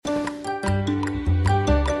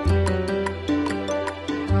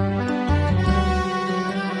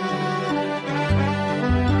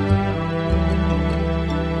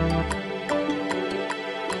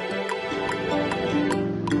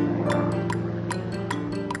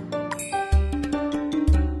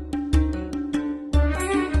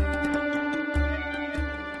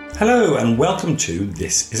Hello and welcome to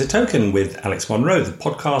This is a Token with Alex Monroe, the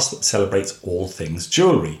podcast that celebrates all things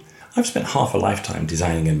jewellery. I've spent half a lifetime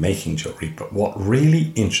designing and making jewellery, but what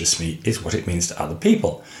really interests me is what it means to other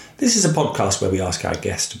people. This is a podcast where we ask our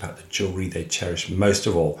guests about the jewellery they cherish most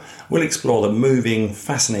of all. We'll explore the moving,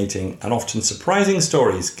 fascinating and often surprising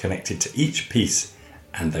stories connected to each piece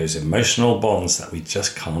and those emotional bonds that we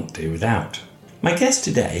just can't do without. My guest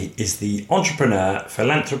today is the entrepreneur,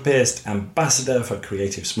 philanthropist, ambassador for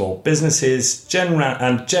creative small businesses,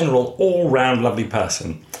 general all-round lovely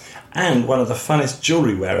person, and one of the funnest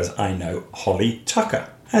jewellery wearers I know, Holly Tucker.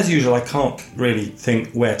 As usual, I can't really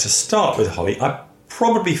think where to start with Holly. I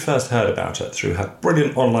probably first heard about her through her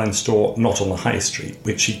brilliant online store, Not on the High Street,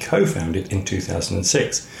 which she co-founded in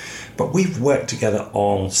 2006. But we've worked together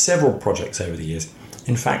on several projects over the years.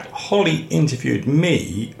 In fact, Holly interviewed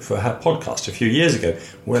me for her podcast a few years ago.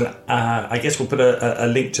 Well, I guess we'll put a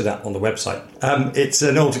link to that on the website. It's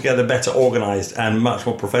an altogether better organised and much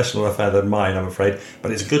more professional affair than mine, I'm afraid, but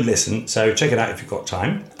it's a good listen, so check it out if you've got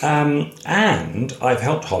time. And I've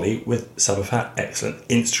helped Holly with some of her excellent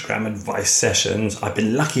Instagram advice sessions. I've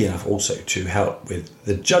been lucky enough also to help with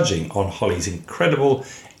the judging on Holly's incredible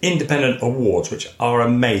independent awards, which are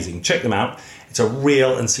amazing. Check them out. It's a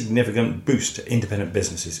real and significant boost to independent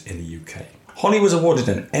businesses in the UK. Holly was awarded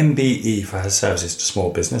an MBE for her services to small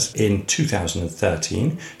business in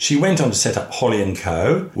 2013. She went on to set up Holly &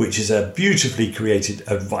 Co., which is a beautifully created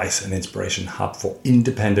advice and inspiration hub for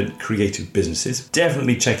independent creative businesses.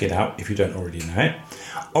 Definitely check it out if you don't already know it.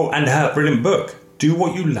 Oh, and her brilliant book, Do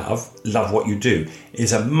What You Love, Love What You Do,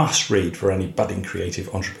 is a must-read for any budding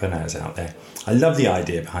creative entrepreneurs out there. I love the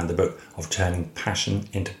idea behind the book of turning passion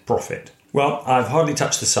into profit. Well, I've hardly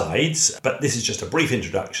touched the sides, but this is just a brief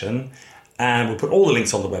introduction, and we'll put all the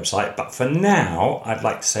links on the website. But for now, I'd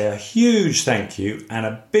like to say a huge thank you and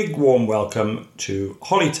a big warm welcome to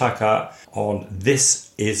Holly Tucker on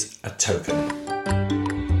This is a Token.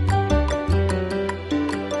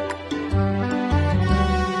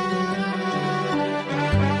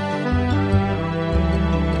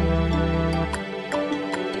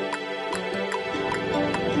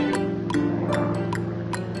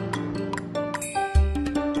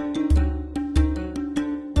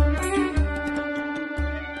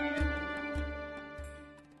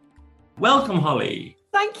 Welcome, Holly.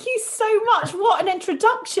 Thank you so much. What an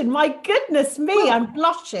introduction. My goodness me, I'm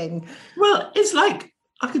blushing. Well, it's like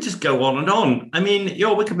I could just go on and on. I mean,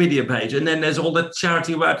 your Wikipedia page, and then there's all the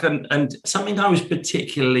charity work and something I was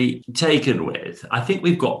particularly taken with, I think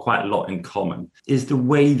we've got quite a lot in common, is the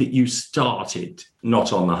way that you started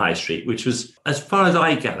Not on the High Street, which was, as far as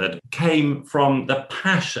I gathered, came from the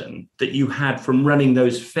passion that you had from running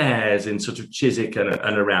those fairs in sort of Chiswick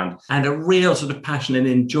and around, and a real sort of passion and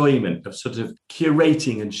enjoyment of sort of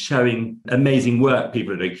curating and showing amazing work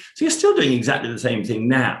people are doing. So you're still doing exactly the same thing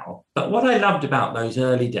now. But what I loved about those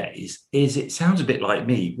early days is it sounds a bit like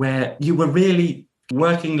me, where you were really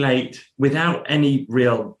working late without any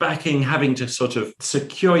real backing, having to sort of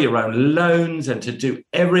secure your own loans and to do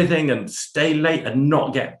everything and stay late and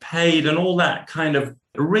not get paid and all that kind of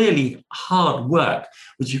really hard work,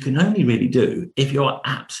 which you can only really do if you're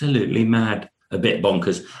absolutely mad, a bit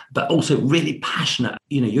bonkers, but also really passionate.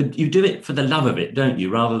 You know, you do it for the love of it, don't you,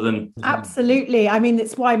 rather than... Absolutely. I mean,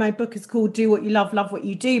 it's why my book is called Do What You Love, Love What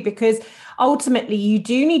You Do, because ultimately you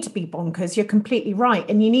do need to be bonkers. You're completely right.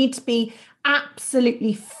 And you need to be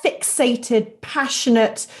absolutely fixated,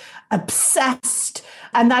 passionate, obsessed.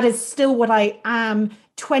 And that is still what I am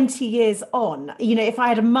 20 years on. You know, if I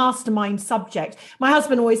had a mastermind subject, my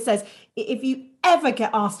husband always says, if you ever get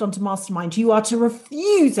asked onto mastermind, you are to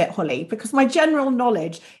refuse it, Holly, because my general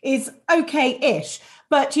knowledge is okay-ish.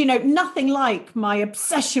 But, you know, nothing like my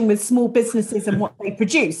obsession with small businesses and what they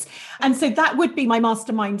produce. And so that would be my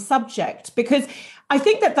mastermind subject, because I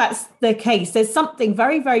think that that's the case. There's something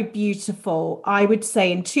very, very beautiful, I would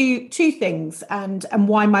say, in two things and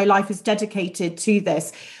why my life is dedicated to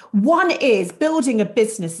this. One is building a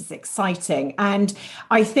business is exciting. And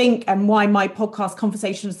I think, and why my podcast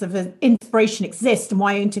Conversations of Inspiration exist and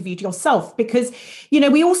why I interviewed yourself, because, you know,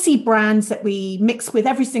 we all see brands that we mix with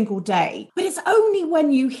every single day, but it's only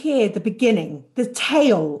when you hear the beginning, the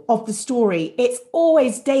tale of the story. It's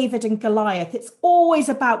always David and Goliath. It's always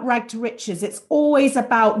about rag to riches. It's always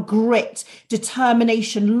about grit,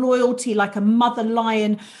 determination, loyalty, like a mother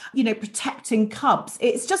lion, protecting cubs.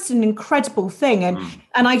 It's just an incredible thing.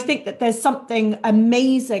 And I think that there's something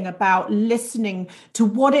amazing about listening to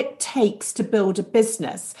what it takes to build a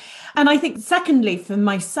business. And I think, secondly, for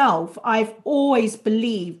myself, I've always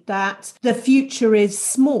believed that the future is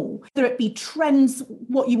small, whether it be trends,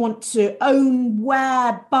 what you want to own,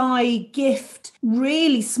 wear, buy, gift.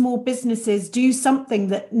 Really small businesses do something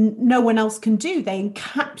that no one else can do. They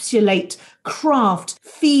encapsulate craft,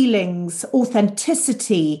 feelings,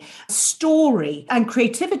 authenticity, story, and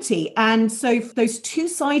creativity. And so those two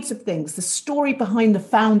sides of things, the story behind the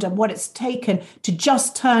founder and what it's taken to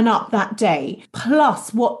just turn up that day,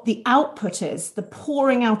 plus what the output is, the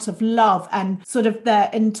pouring out of love and sort of their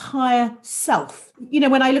entire self.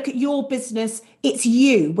 When I look at your business, it's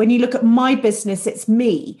you. When you look at my business, it's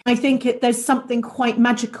me. I think there's something quite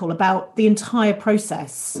magical about the entire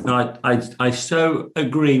process. No, I so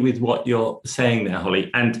agree with what you're saying there,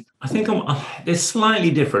 Holly. And I think they're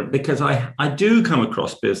slightly different because I do come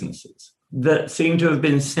across businesses that seem to have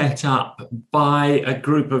been set up by a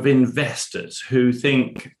group of investors who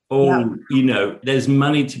think, there's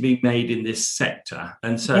money to be made in this sector.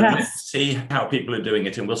 And so let's see how people are doing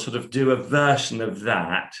it. And we'll sort of do a version of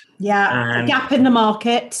that. Yeah, a gap in the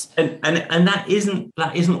market. And that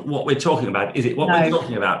isn't what we're talking about, is it? What we're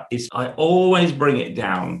talking about is, I always bring it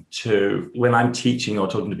down to, when I'm teaching or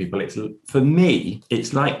talking to people, for me,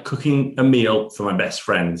 it's like cooking a meal for my best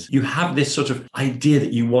friends. You have this sort of idea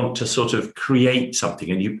that you want to sort of create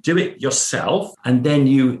something, and you do it yourself, and then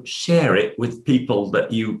you share it with people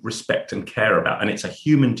that you respect and care about. And it's a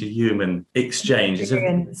human to human exchange. It's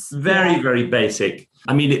a very, very basic.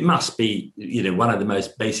 I mean, it must be, one of the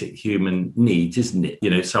most basic human needs, isn't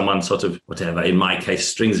it? Someone sort of, whatever, in my case,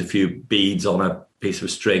 strings a few beads on a piece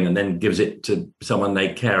of string and then gives it to someone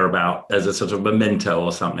they care about as a sort of memento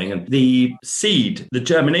or something. And the seed, the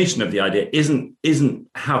germination of the idea isn't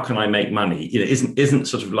how can I make money? Isn't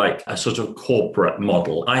sort of like a sort of corporate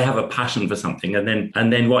model. I have a passion for something. And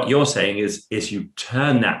then what you're saying is you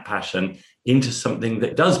turn that passion into something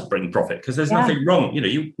that does bring profit, because there's nothing wrong.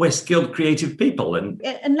 We're skilled, creative people. And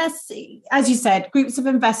unless, as you said, groups of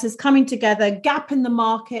investors coming together, gap in the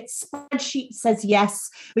market, spreadsheet says yes,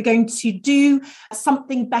 we're going to do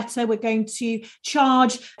something better. We're going to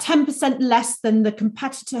charge 10% less than the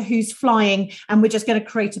competitor who's flying, and we're just going to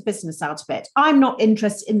create a business out of it. I'm not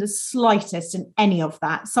interested in the slightest in any of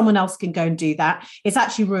that. Someone else can go and do that. It's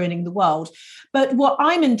actually ruining the world. But what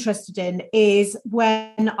I'm interested in is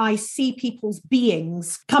when I see people's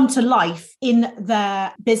beings come to life in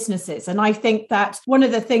their businesses. And I think that one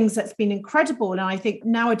of the things that's been incredible, and I think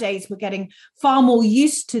nowadays we're getting far more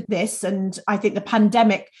used to this, and I think the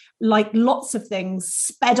pandemic, like lots of things,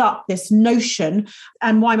 sped up this notion.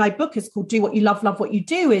 And why my book is called Do What You Love, Love What You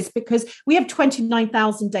Do, is because we have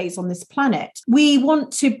 29,000 days on this planet. We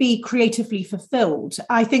want to be creatively fulfilled.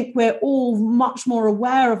 I think we're all much more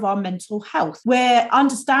aware of our mental health. We're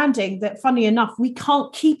understanding that, funny enough, we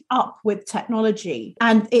can't keep up with technology,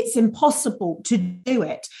 and it's impossible to do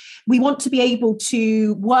it. We want to be able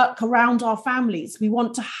to work around our families. We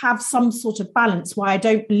want to have some sort of balance. Why I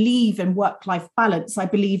don't believe in work-life balance. I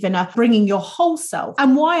believe in bringing your whole self.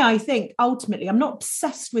 And why I think ultimately I'm not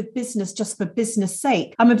obsessed with business just for business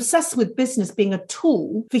sake. I'm obsessed with business being a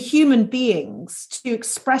tool for human beings to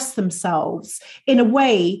express themselves in a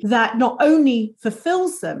way that not only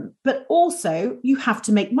fulfills them, but also you have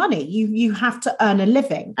to make money. You have to earn a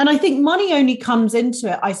living. And I think money only comes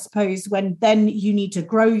into it, I suppose, when then you need to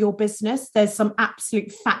grow your business. There's some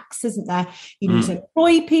absolute facts, isn't there? You need to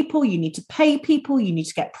employ people, you need to pay people, you need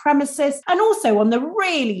to get premises. And also on the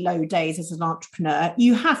really low days as an entrepreneur,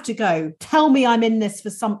 you have to go, tell me I'm in this for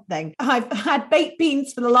something. I've had baked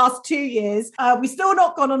beans for the last 2 years. We've still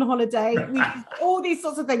not gone on holiday. All these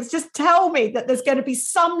sorts of things. Just tell me that there's going to be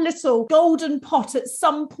some little golden pot at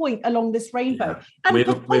some point along this rainbow. Yeah. And we've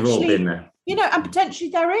all been there. And potentially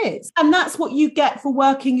there is. And that's what you get for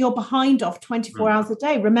working your behind off 24 hours a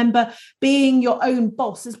day. Remember, being your own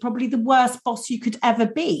boss is probably the worst boss you could ever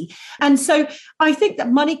be. And so I think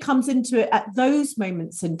that money comes into it at those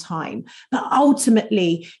moments in time. But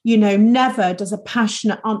ultimately, never does a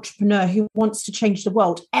passionate entrepreneur who wants to change the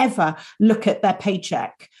world ever look at their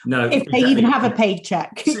paycheck. No, if they even have a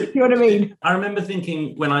paycheck. You know what I mean? I remember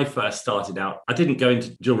thinking when I first started out, I didn't go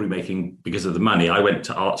into jewelry making because of the money. I went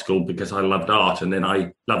to art school because I love loved art, and then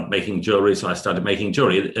I loved making jewelry, so I started making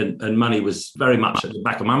jewelry, and money was very much at the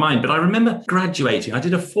back of my mind. But I remember graduating. I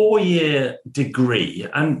did a 4-year degree,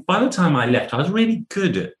 and by the time I left, I was really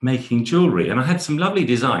good at making jewelry, and I had some lovely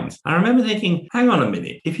designs. I remember thinking, hang on a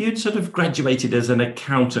minute, if you'd sort of graduated as an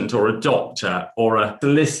accountant or a doctor or a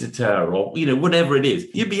solicitor or, whatever it is,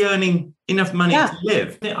 you'd be earning enough money to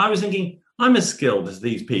live. I was thinking, I'm as skilled as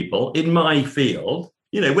these people in my field.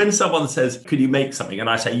 When someone says, could you make something? And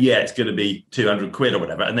I say, yeah, it's going to be 200 quid or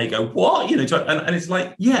whatever. And they go, what? And it's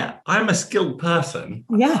like, yeah, I'm a skilled person.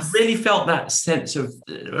 Yes. I really felt that sense of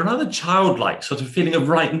a rather childlike sort of feeling of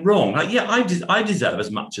right and wrong. Like, yeah, I deserve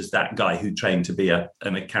as much as that guy who trained to be an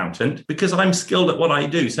accountant because I'm skilled at what I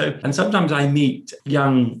do. So, and sometimes I meet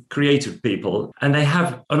young creative people and they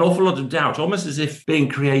have an awful lot of doubt, almost as if being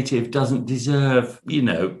creative doesn't deserve,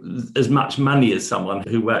 as much money as someone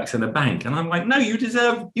who works in a bank. And I'm like, no, you do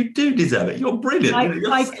deserve it. You're brilliant.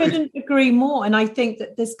 I couldn't agree more. And I think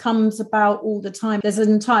that this comes about all the time. There's an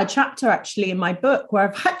entire chapter actually in my book where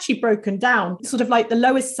I've actually broken down sort of like the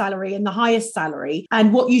lowest salary and the highest salary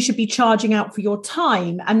and what you should be charging out for your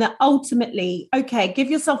time. And that ultimately, okay, give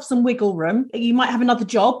yourself some wiggle room. You might have another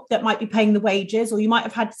job that might be paying the wages, or you might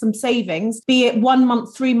have had some savings, be it 1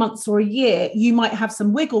 month, 3 months, or a year. You might have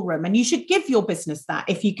some wiggle room, and you should give your business that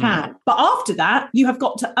if you can. But after that, you have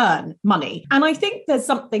got to earn money. And I think there's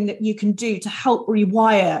something that you can do to help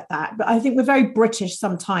rewire that. But I think we're very British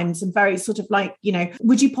sometimes and very sort of like,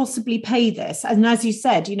 would you possibly pay this? And as you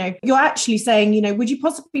said, you're actually saying, would you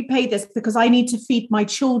possibly pay this because I need to feed my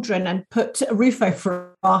children and put a roof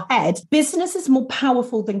over our head? Business is more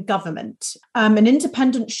powerful than government. An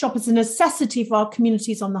independent shop is a necessity for our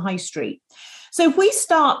communities on the high street. So if we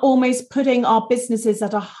start almost putting our businesses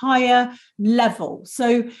at a higher level,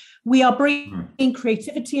 so we are bringing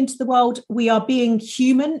creativity into the world, we are being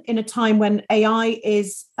human in a time when AI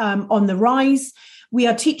is on the rise. We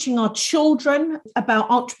are teaching our children about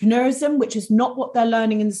entrepreneurism, which is not what they're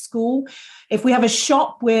learning in the school. If we have a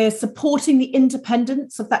shop, we're supporting the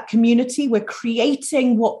independence of that community. We're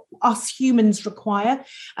creating what us humans require.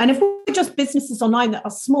 And if we're just businesses online that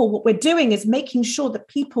are small, what we're doing is making sure that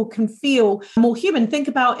people can feel more human. Think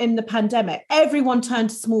about in the pandemic, everyone turned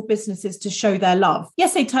to small businesses to show their love.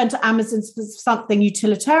 Yes, they turned to Amazon for something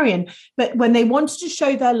utilitarian, but when they wanted to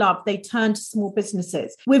show their love, they turned to small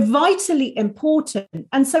businesses. We're vitally important.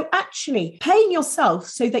 And so actually paying yourself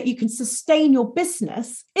so that you can sustain your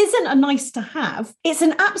business isn't a nice to have. It's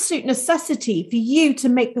an absolute necessity for you to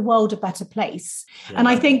make the world a better place. Yeah. And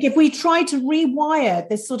I think if we try to rewire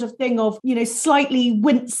this sort of thing of, slightly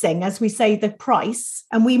wincing, as we say, the price,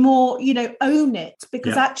 and we more, own it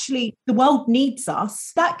because actually the world needs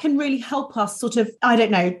us, that can really help us sort of,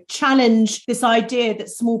 challenge this idea that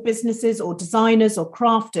small businesses or designers or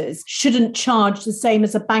crafters shouldn't charge the same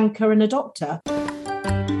as a banker and a doctor.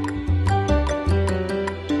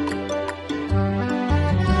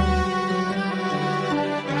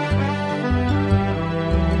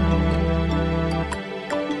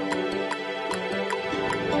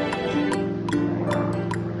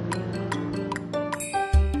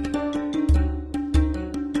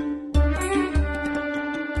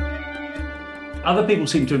 Other people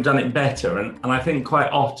seem to have done it better. And I think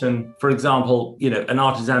quite often, for example, an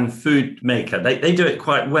artisan food maker, they do it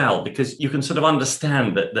quite well because you can sort of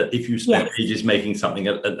understand that if you spend ages making something,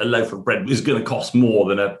 a loaf of bread is going to cost more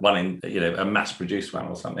than a mass-produced one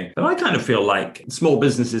or something. But I kind of feel like small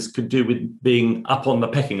businesses could do with being up on the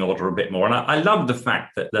pecking order a bit more. And I love the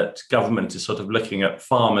fact that government is sort of looking at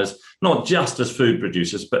farmers, not just as food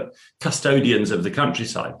producers, but custodians of the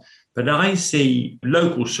countryside. But I see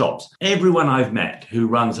local shops, everyone I've met who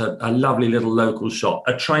runs a lovely little local shop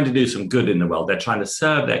are trying to do some good in the world. They're trying to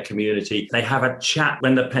serve their community. They have a chat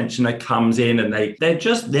when the pensioner comes in and they're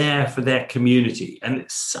just there for their community. And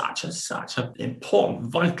it's such an important,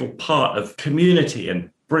 vital part of community and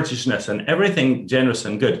Britishness and everything generous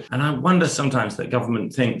and good. And I wonder sometimes that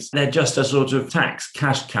government thinks they're just a sort of tax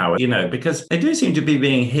cash cow, because they do seem to be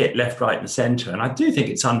being hit left, right and centre. And I do think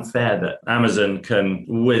it's unfair that Amazon can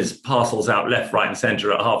whiz parcels out left, right and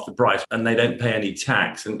centre at half the price and they don't pay any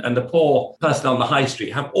tax. And the poor person on the high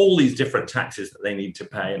street have all these different taxes that they need to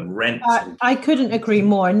pay and rent. I couldn't agree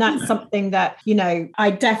more. And that's something that,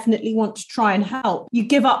 I definitely want to try and help. You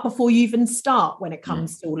give up before you even start when it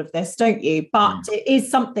comes to all of this, don't you? But it is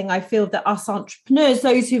something something I feel that us entrepreneurs,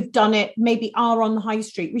 those who've done it, maybe are on the high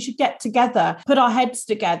street, we should get together, put our heads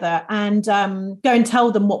together and go and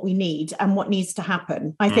tell them what we need and what needs to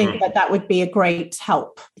happen. I think that would be a great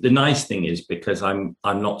help. The nice thing is, because I'm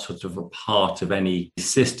not sort of a part of any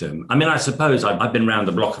system. I mean, I suppose I've been around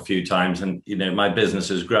the block a few times and, my business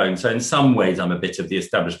has grown. So in some ways, I'm a bit of the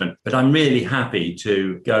establishment, but I'm really happy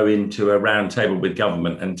to go into a round table with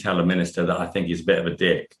government and tell a minister that I think he's a bit of a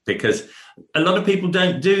dick, because a lot of people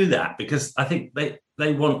don't do that because I think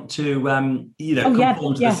they want to,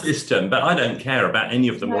 conform to the system, but I don't care about any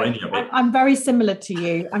of them or any of it. I'm very similar to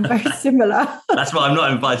you. I'm very similar. That's why I'm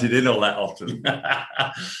not invited in all that often.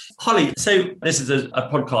 Holly, so this is a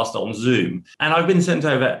podcast on Zoom, and I've been sent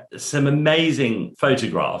over some amazing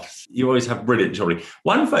photographs. You always have brilliant jewellery.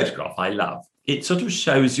 One photograph I love, it sort of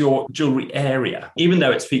shows your jewellery area, even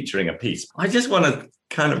though it's featuring a piece. I just want to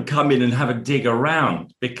kind of come in and have a dig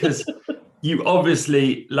around because you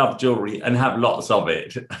obviously love jewellery and have lots of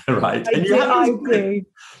it, right? I do.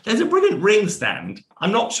 There's a brilliant ring stand.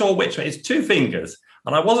 I'm not sure which way. It's 2 fingers.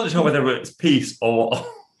 And I wasn't sure whether it's piece or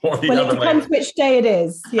the other way. Well, it depends which day it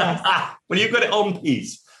is, yes. Well, you've got it on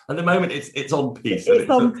piece. At the moment, it's on piece. It's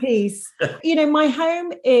on piece. My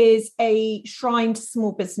home is a shrine to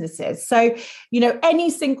small businesses. So, any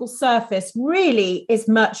single surface really is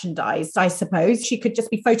merchandised, I suppose. She could just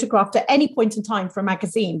be photographed at any point in time for a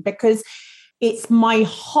magazine because it's my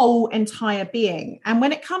whole entire being. And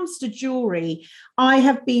when it comes to jewelry, I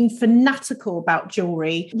have been fanatical about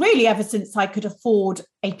jewelry really ever since I could afford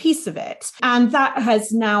a piece of it. And that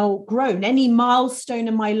has now grown. Any milestone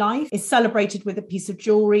in my life is celebrated with a piece of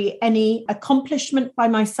jewelry. Any accomplishment by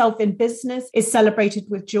myself in business is celebrated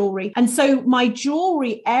with jewelry. And so my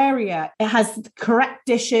jewelry area, it has the correct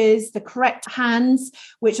dishes, the correct hands,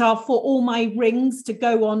 which are for all my rings to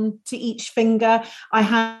go on to each finger. I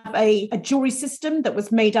have a jewelry system that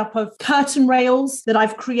was made up of curtain rails that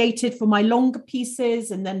I've created for my longer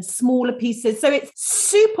pieces and then smaller pieces. So it's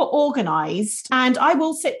super organized. And I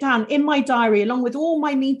will sit down in my diary along with all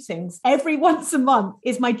my meetings. Every once a month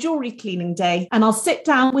is my jewelry cleaning day. And I'll sit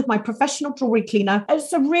down with my professional jewelry cleaner.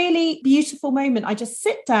 It's a really beautiful moment. I just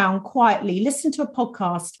sit down quietly, listen to a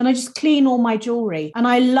podcast, and I just clean all my jewelry. And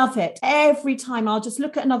I love it. Every time I'll just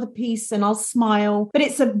look at another piece and I'll smile. But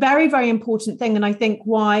it's a very, very important thing. And I think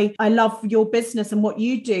why I love your business and what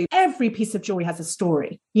you do. Every piece of jewelry has a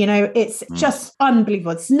story. It's just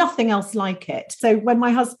unbelievable. It's nothing else like it. So when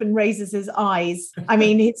my husband raises his eyes, I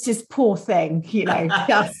mean, it's just poor thing,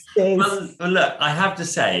 just is. Well, look, I have to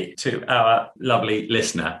say to our lovely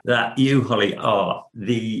listener that you, Holly, are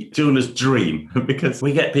the jeweler's dream because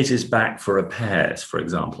we get pieces back for repairs, for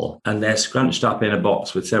example, and they're scrunched up in a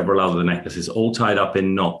box with several other necklaces, all tied up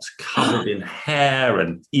in knots, covered in hair.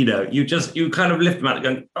 And, you kind of lift them out and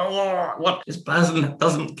going, oh, what? This person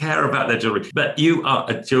doesn't care about their jewelry. But you are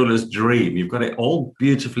a jeweler's dream. You've got it all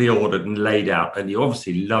beautifully ordered and laid out, and you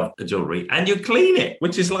obviously love the jewelry and you clean it,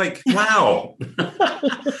 which is like, wow.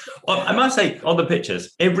 Well, I must say, on the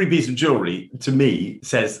pictures, every piece of jewelry to me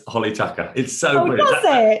says Holly Tucker. It's so brilliant. Does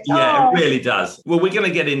it? Yeah, it really does. Well, we're going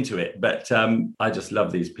to get into it, but I just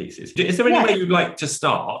love these pieces. Is there any way you'd like to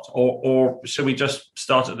start, or should we just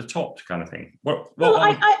start at the top kind of thing? I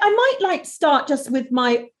might like to start just with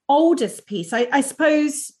my oldest piece. I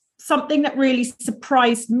suppose something that really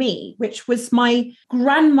surprised me, which was my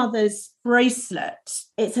grandmother's bracelet.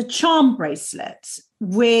 It's a charm bracelet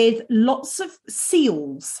with lots of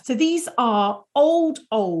seals. So these are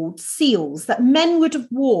old seals that men would have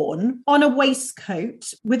worn on a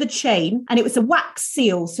waistcoat with a chain, and it was a wax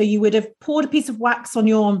seal. So you would have poured a piece of wax on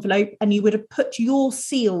your envelope and you would have put your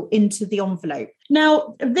seal into the envelope.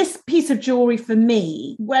 Now, this piece of jewelry for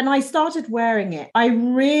me, when I started wearing it, I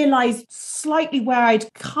realized slightly where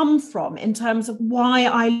I'd come from in terms of why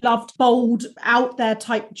I loved bold, out there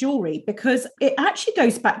type jewelry, because it actually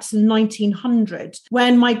goes back to 1900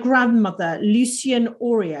 when my grandmother, Lucienne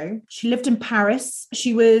Oriot, she lived in Paris.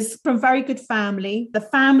 She was from a very good family. The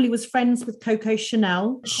family was friends with Coco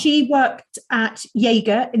Chanel. She worked at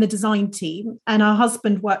Jaeger in the design team, and her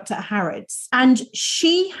husband worked at Harrods. And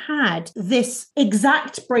she had this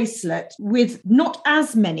exact bracelet with not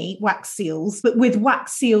as many wax seals, but with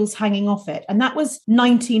wax seals hanging off it. And that was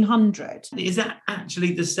 1900. Is that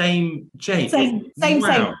actually the same chain? Same.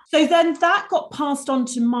 Wow. So then that got passed on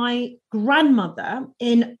to my grandmother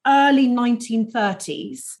in early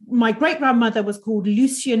 1930s. My great-grandmother was called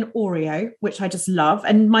Lucienne Oriot, which I just love.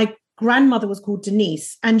 And my grandmother was called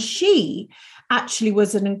Denise, and she actually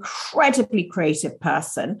was an incredibly creative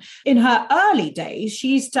person. In her early days, she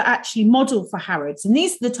used to actually model for Harrods. And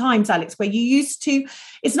these are the times, Alex, where you used to,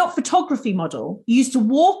 it's not photography model, you used to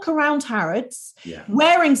walk around Harrods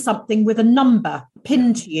wearing something with a number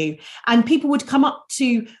pinned to you. And people would come up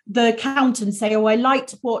to the counter and say, oh, I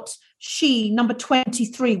liked what she, number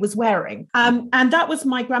 23, was wearing. And that was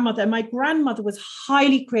my grandmother. My grandmother was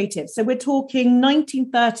highly creative. So we're talking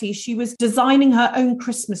 1930s. She was designing her own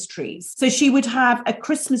Christmas trees. So she would have a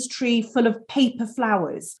Christmas tree full of paper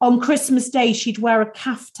flowers. On Christmas Day, she'd wear a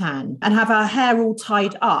caftan and have her hair all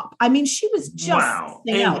tied up. I mean, she was just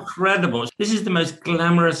incredible. This is the most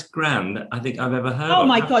glamorous grand I think I've ever heard of. Oh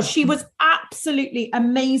my gosh, she was absolutely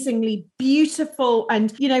amazingly beautiful.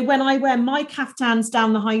 And, you know, when I wear my caftans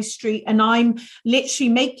down the high street and I'm literally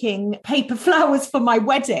making paper flowers for my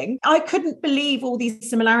wedding, I couldn't believe all these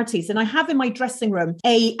similarities. And I have in my dressing room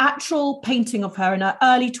a actual painting of her in her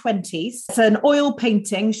early 20s. It's an oil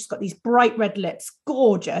painting. She's got these bright red lips,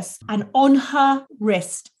 gorgeous. And on her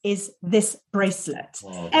wrist is this bracelet.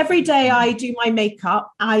 Wow. Every day I do my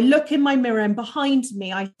makeup, I look in my mirror and behind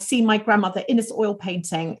me, I see my grandmother in this oil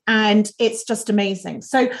painting, and it's just amazing.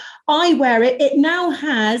 So I wear it. It now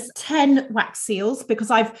has 10 wax seals because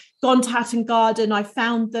I've gone to Hatton Garden. I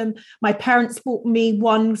found them. My parents bought me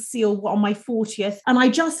one seal on my 40th, and I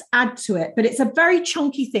just add to it. But it's a very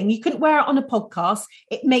chunky thing. You couldn't wear it on a podcast.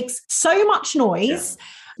 It makes so much noise. Yeah.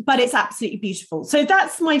 But it's absolutely beautiful. So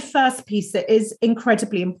that's my first piece that is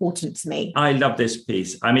incredibly important to me. I love this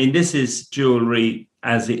piece. I mean, this is jewellery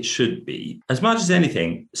as it should be, as much as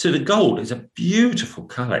anything. So the gold is a beautiful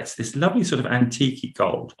colour. It's this lovely sort of antique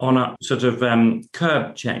gold on a sort of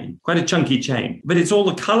curved chain, quite a chunky chain. But it's all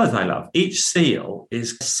the colours I love. Each seal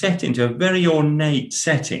is set into a very ornate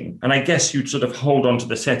setting. And I guess you'd sort of hold on to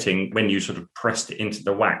the setting when you sort of pressed it into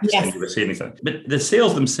the wax and you were sealing something. But the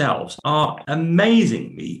seals themselves are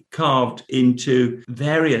amazingly carved into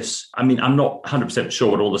various, I mean, I'm not 100% sure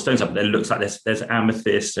what all the stones are, but it looks like there's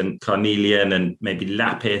amethyst and carnelian and maybe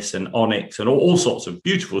lapis and onyx and all sorts of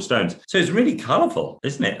beautiful stones. So it's really colourful,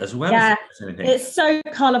 isn't it, as well as anything? It's so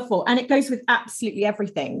colourful, and it goes with absolutely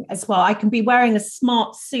everything as well. I can be wearing a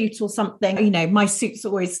smart suit or something. You know, my suit's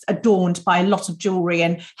always adorned by a lot of jewellery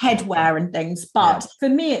and headwear and things. But for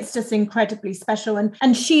me, it's just incredibly special.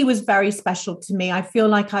 And she was very special to me. I feel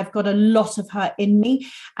like I've got a lot of her in me.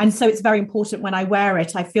 And so it's very important when I wear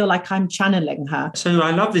it. I feel like I'm channeling her. So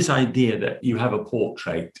I love this idea that you have a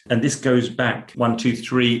portrait, and this goes back 1, 2,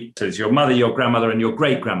 3. So it's your mother, your grandmother, and your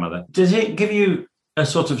great-grandmother. Does it give you a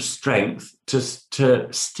sort of strength to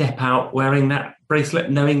step out wearing that bracelet,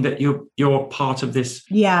 knowing that you're part of this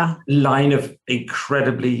line of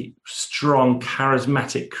incredibly strong,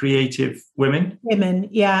 charismatic, creative women?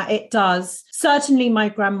 Yeah, it does. Certainly my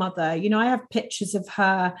grandmother, you know, I have pictures of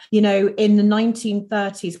her, you know, in the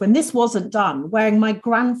 1930s when this wasn't done, wearing my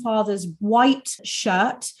grandfather's white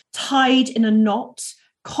shirt tied in a knot,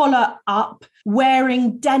 collar up,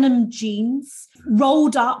 wearing denim jeans,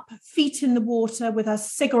 rolled up, feet in the water with a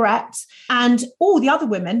cigarette. And all the other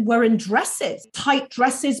women were in dresses, tight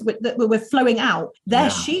dresses that were flowing out.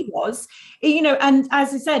 There she was, you know, and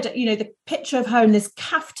as I said, you know, the picture of her in this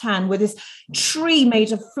caftan with this tree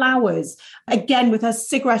made of flowers, again, with her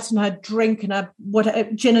cigarette and her drink and her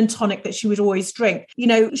gin and tonic that she would always drink. You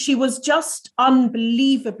know, she was just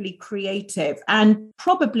unbelievably creative and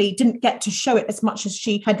probably didn't get to show it as much as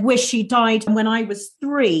she had wished. She died when I was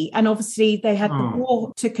 3, and obviously they had the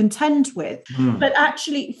war to contend with. But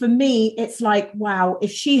actually, for me, it's like, wow,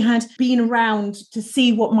 if she had been around to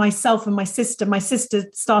see what myself and my sister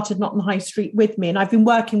started Nottingham High Street with me, and I've been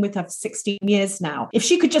working with her for 16 years now. If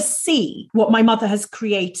she could just see what my mother has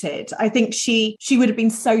created, I think she would have been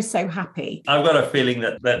so happy. I've got a feeling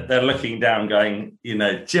that they're looking down going, you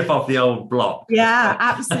know, chip off the old block. Yeah,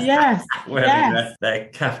 absolutely, yes. Wearing their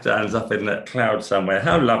caftans up in the cloud somewhere.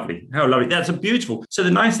 How lovely. That's a beautiful. So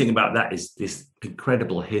the nice thing about that is this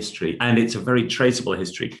incredible history, and it's a very traceable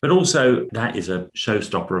history, but also that is a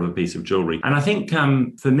showstopper of a piece of jewelry. And I think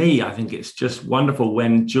for me, I think it's just wonderful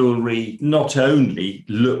when jewelry not only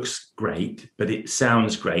looks great, but it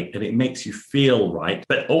sounds great and it makes you feel right,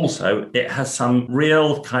 but also it has some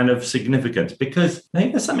real kind of significance, because I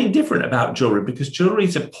think there's something different about jewelry, because jewelry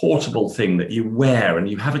is a portable thing that you wear and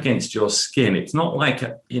you have against your skin. It's not like,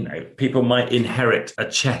 people might inherit a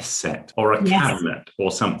chess set or a cabinet or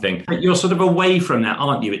something, but you're sort of away away from that,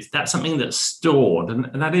 aren't you? That's something that's stored,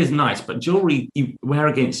 and that is nice. But jewelry you wear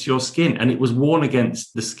against your skin, and it was worn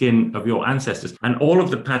against the skin of your ancestors. And all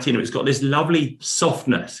of the patina, it's got this lovely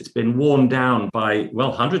softness. It's been worn down by,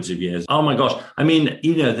 well, hundreds of years. Oh my gosh. I mean,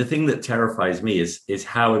 the thing that terrifies me is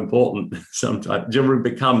how important sometimes jewelry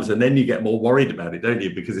becomes, and then you get more worried about it, don't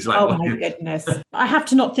you? Because it's like, oh my goodness, I have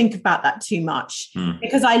to not think about that too much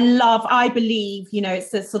because I believe,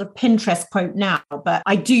 it's a sort of Pinterest quote now, but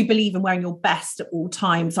I do believe in wearing your best at all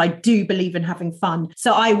times. I do believe in having fun.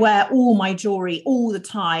 So I wear all my jewelry all the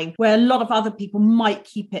time, where a lot of other people might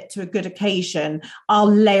keep it to a good occasion.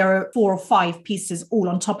 I'll layer 4 or 5 pieces all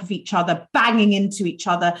on top of each other, banging into each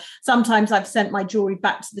other. Sometimes I've sent my jewelry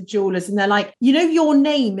back to the jewelers and they're like, your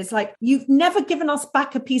name is like, you've never given us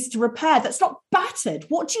back a piece to repair. That's not battered.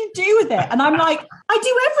 What do you do with it? And I'm like, I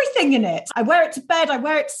do everything in it. I wear it to bed. I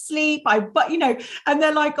wear it to sleep. And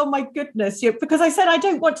they're like, oh my goodness, because I said I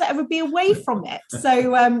don't want to ever be away from it.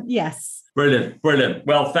 So yes. Brilliant.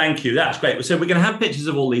 Well, thank you. That's great. So we're going to have pictures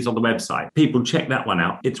of all these on the website. People check that one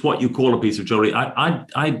out. It's what you call a piece of jewelry.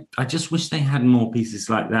 I just wish they had more pieces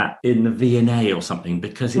like that in the V&A or something,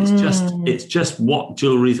 because it's just what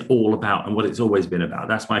jewelry is all about and what it's always been about.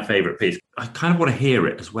 That's my favorite piece. I kind of want to hear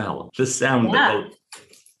it as well. The sound. Yeah.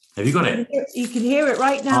 Have you got it? You can hear it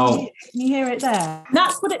right now. Oh. Can you hear it there?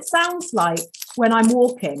 That's what it sounds like when I'm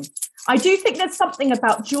walking. I do think there's something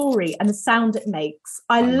about jewelry and the sound it makes.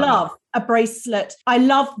 I love a bracelet. I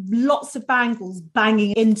love lots of bangles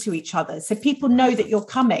banging into each other, so people know that you're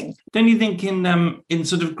coming. Don't you think in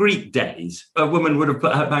sort of Greek days, a woman would have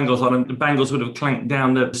put her bangles on and the bangles would have clanked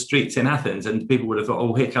down the streets in Athens, and people would have thought,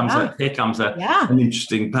 oh, here comes an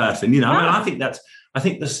interesting person. I mean, I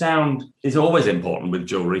think the sound is always important with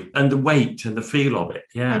jewelry, and the weight and the feel of it.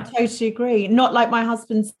 Yeah, I totally agree. Not like my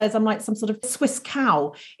husband says, I'm like some sort of Swiss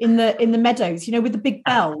cow in the meadows, with the big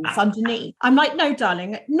bells underneath. I'm like, no,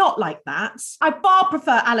 darling, not like that. I far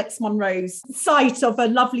prefer Alex Monroe's sight of a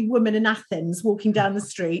lovely woman in Athens walking down the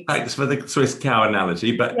street. Thanks for the Swiss cow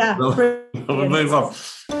analogy, but yeah, we'll move on.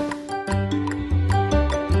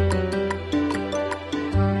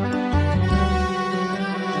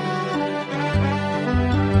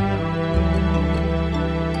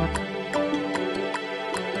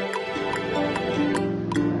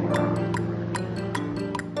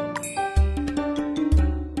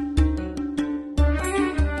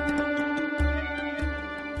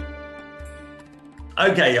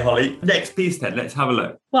 Okay, Holly, next piece then, let's have a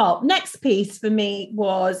look. Well, next piece for me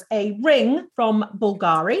was a ring from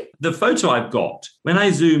Bulgari. The photo I've got, when I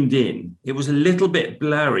zoomed in, it was a little bit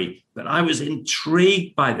blurry, but I was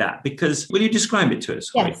intrigued by that because, will you describe it to us,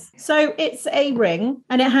 Holly? Yes. So it's a ring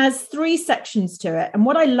and it has 3 sections to it. And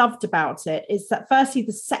what I loved about it is that firstly,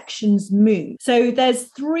 the sections move. So there's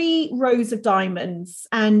 3 rows of diamonds,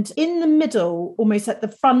 and in the middle, almost at the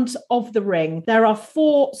front of the ring, there are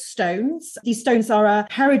 4 stones. These stones are a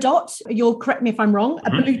peridot, you'll correct me if I'm wrong,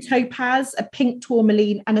 a blue topaz, a pink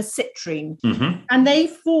tourmaline, and a citrine. And they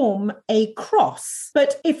form a cross.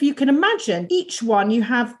 But if you can imagine, each one, you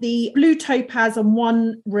have the blue topaz on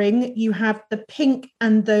one ring, you have the pink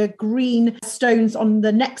and the green stones on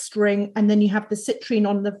the next ring, and then you have the citrine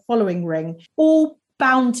on the following ring, all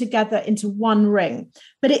bound together into one ring.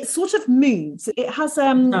 But it sort of moves. It has you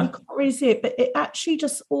can't really see it, but it actually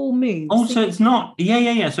just all moves. Oh, so it's not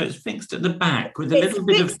so it's fixed at the back with a little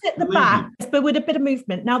bit of fixed at the back, but with a bit of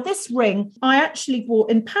movement. Now this ring I actually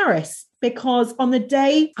bought in Paris, because on the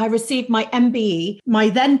day I received my MBE, my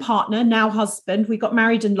then partner, now husband, we got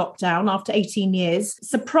married in lockdown after 18 years,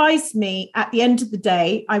 surprised me at the end of the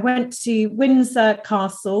day. I went to Windsor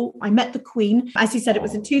Castle. I met the Queen. As he said, it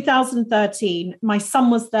was in 2013. My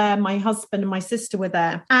son was there, my husband and my sister were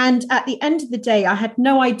there. And at the end of the day, I had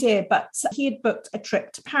no idea, but he had booked a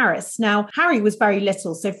trip to Paris. Now, Harry was very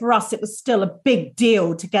little, so for us, it was still a big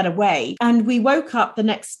deal to get away. And we woke up the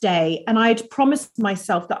next day and I had promised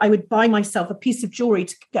myself that I would buy myself a piece of jewelry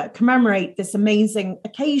to commemorate this amazing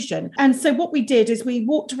occasion. And so what we did is we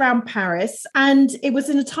walked around Paris, and it was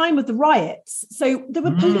in a time of the riots. So there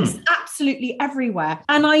were police absolutely everywhere.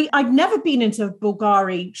 And I'd never been into a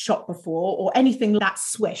Bulgari shop before or anything that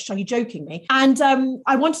swish. Are you joking me? And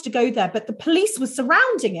I wanted to go there, but the police were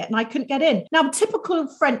surrounding it and I couldn't get in. Now, typical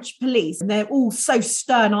French police, and they're all so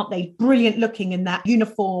stern, aren't they? Brilliant looking in that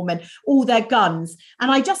uniform and all their guns.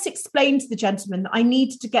 And I just explained to the gentleman that I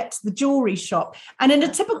needed to get to the jewelry shop. And in a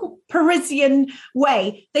typical Parisian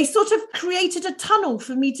way, they sort of created a tunnel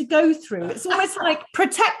for me to go through. It's almost like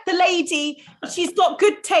protect the lady. She's got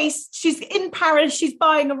good taste. She's in Paris. She's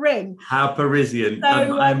buying a ring. How Parisian.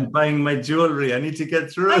 So, I'm buying my jewelry. I need to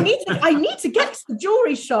get through. I need to get to the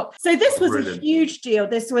jewelry shop. So this was Brilliant. a huge deal.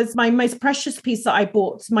 This was my most precious piece that I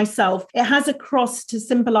bought myself. It has a cross to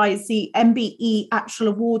symbolize the MBE actual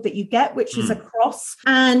award that you get, which is a cross.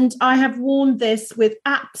 And I have worn this with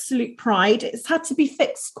absolute pride. It's had to be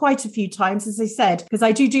fixed quite a few times, as I said, because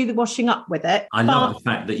I do the washing up with it. I love the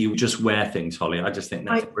fact that you just wear things, Holly. I just think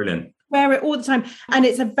that's brilliant. Wear it all the time. And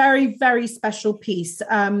it's a very, very special piece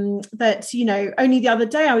that, you know, only the other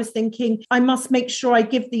day I was thinking I must make sure I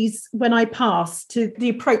give these when I pass to the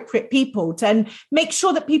appropriate people and make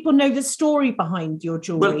sure that people know the story behind your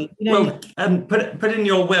jewelry. Put in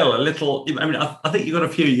your will a little, I mean, I think you've got a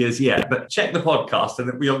few years yet, but check the podcast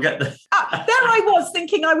and we'll get the... There I was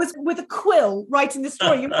thinking I was with a quill writing the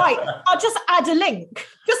story. You're right. I'll just add a link.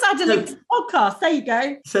 Just add a link to the podcast. There you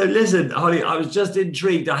go. So listen, Holly, I was just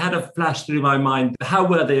intrigued. I had a flash through my mind. How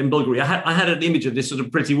were they in Bulgari? I had an image of this sort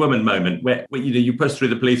of Pretty Woman moment where you know, you push through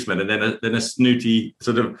the policeman and then a snooty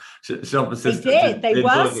sort of shop assistant. They did. They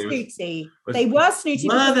were snooty. They were snooty.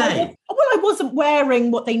 Were they? I wasn't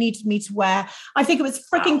wearing what they needed me to wear. I think it was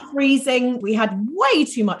freaking freezing. We had way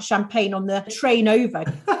too much champagne on the train over.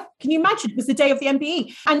 Can you imagine? It was the day of the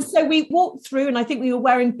MBE. And so we walked through and I think we were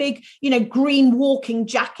wearing big, you know, green walking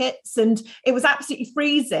jackets and it was absolutely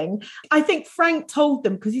freezing. I think Frank told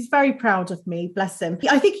them, because he's very proud of me, bless him.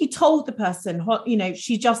 I think he told the person, you know,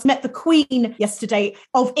 she just met the Queen yesterday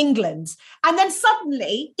of England. And then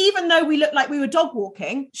suddenly, even though we looked like we were dog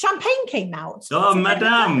walking, champagne came out. Oh,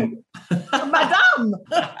 Madame. Madame.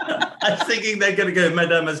 I was thinking they're going to go,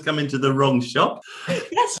 Madame has come into the wrong shop.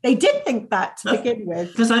 Yes, they did think that to begin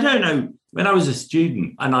with. Because I don't know, when I was a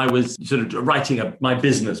student and I was sort of writing my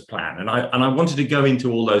business plan and I wanted to go into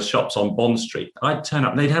all those shops on Bond Street, I'd turn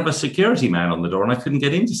up and they'd have a security man on the door and I couldn't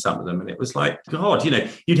get into some of them. And it was like, God, you know,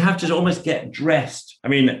 you'd have to almost get dressed. I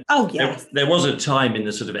mean, there was a time in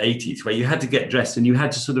the sort of 80s where you had to get dressed and you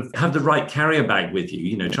had to sort of have the right carrier bag with you,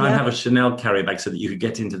 you know, try and have a Chanel carrier bag so that you could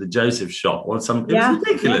get into the Joseph shop or something. It was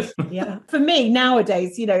ridiculous. Yeah. For me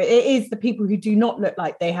nowadays, you know, it is the people who do not look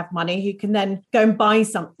like they have money who can then go and buy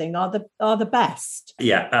something are the best.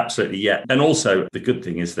 Yeah, absolutely. Yeah. And also the good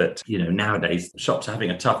thing is that, you know, nowadays shops are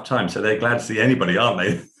having a tough time. So they're glad to see anybody, aren't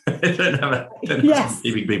they? They don't have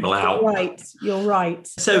keeping people out. You're right.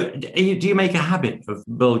 So do you make a habit of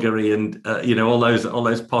Bulgari and, you know, all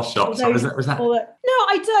those posh shops? Was that? No,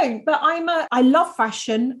 I don't. But I love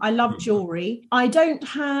fashion. I love jewelry. I don't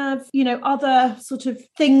have, you know, other sort of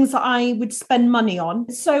things that I would spend money on.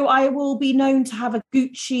 So I will be known to have a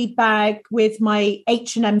Gucci bag with my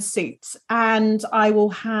H&M suit. And I will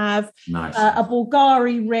have a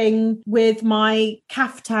Bulgari ring with my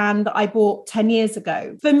kaftan that I bought 10 years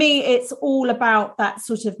ago. For me, it's all about that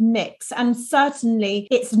sort of mix. And certainly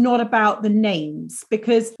it's not about the names,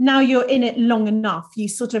 because now you're in it long enough, you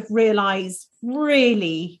sort of realize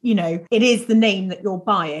really, you know, it is the name that you're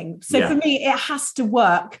buying. So for me, it has to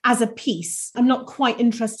work as a piece. I'm not quite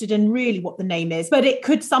interested in really what the name is, but it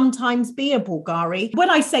could sometimes be a Bulgari.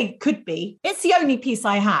 When I say could be, it's the only piece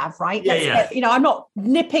I have, right? You know, I'm not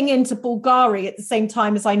nipping into Bulgari at the same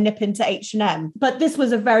time as I nip into H&M. But this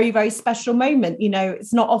was a very, very special moment. You know,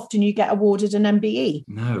 it's not often you get awarded an MBE.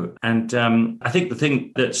 No. And I think the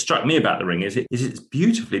thing that struck me about the ring is it's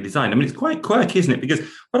beautifully designed. I mean, it's quite quirky, isn't it? Because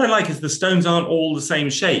what I like is the stones aren't all the same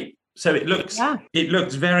shape. So it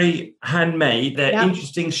looks very handmade. They're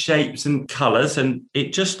interesting shapes and colours, and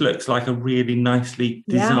it just looks like a really nicely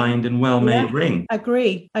designed and well-made ring.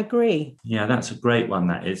 Agree. Yeah, that's a great one,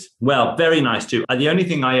 that is. Well, very nice too. The only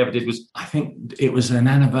thing I ever did was, I think it was an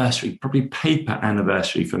anniversary, probably paper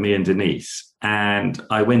anniversary for me and Denise. And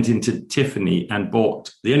I went into Tiffany and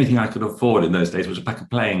bought, the only thing I could afford in those days was a pack of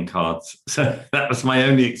playing cards. So that was my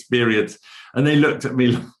only experience. And they looked at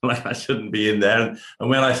me like I shouldn't be in there. And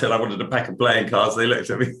when I said I wanted a pack of playing cards, they looked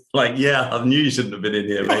at me like, yeah, I knew you shouldn't have been in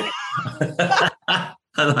here, mate.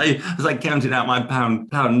 And as I counted out my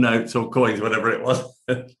pound notes or coins, whatever it was.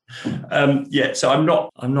 So I'm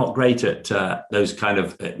not great at those kind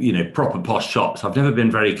of, you know, proper posh shops. I've never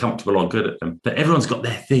been very comfortable or good at them. But everyone's got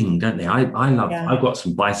their thing, don't they? I've got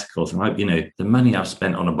some bicycles, and the money I've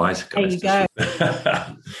spent on a bicycle. There you go.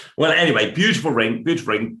 Well, anyway, beautiful ring,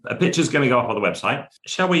 beautiful ring. A picture's going to go up on the website.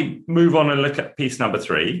 Shall we move on and look at piece number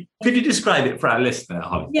 3? Could you describe it for our listener,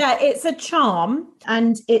 Holly? Yeah, it's a charm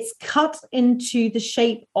and it's cut into the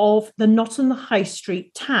shape of the Not on the High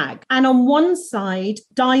Street tag. And on one side,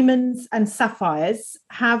 diamonds and sapphires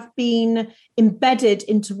have been embedded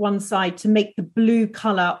into one side to make the blue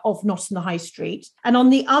colour of Not on the High Street. And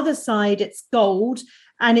on the other side, it's gold.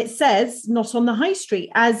 And it says Not on the High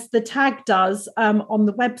Street, as the tag does on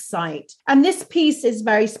the website. And this piece is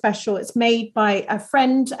very special. It's made by a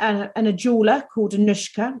friend and a jeweler called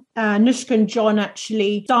Anushka. Anushka and John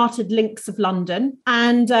actually started Links of London.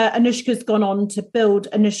 And Anushka's gone on to build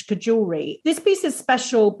Anushka Jewelry. This piece is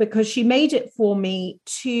special because she made it for me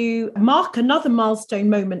to mark another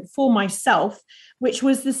milestone moment for myself, which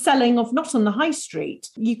was the selling of Not on the High Street.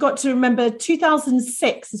 You've got to remember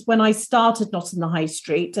 2006 is when I started Not on the High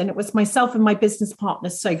Street, and it was myself and my business partner,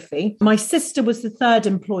 Sophie. My sister was the third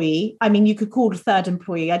employee. I mean, you could call it a third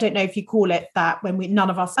employee. I don't know if you call it that when none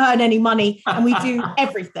of us earn any money and we do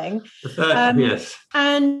everything. Yes.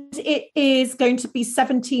 And it is going to be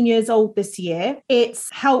 17 years old this year.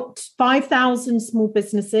 It's helped 5,000 small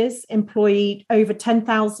businesses, employed over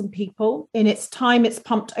 10,000 people. In its time, it's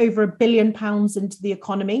pumped over £1 billion into the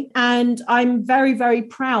economy. And I'm very, very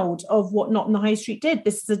proud of what Not on the High Street did.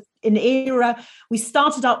 This is an era we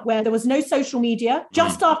started up where there was no social media,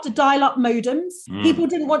 just after dial-up modems. People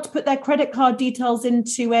didn't want to put their credit card details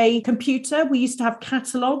into a computer. We used to have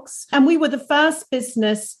catalogs, and we were the first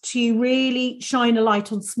business to really shine a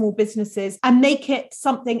light on small businesses and make it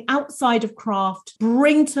something outside of craft,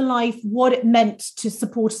 bring to life what it meant to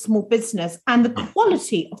support a small business and the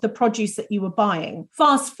quality of the produce that you were buying.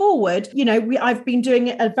 Fast forward, I've been doing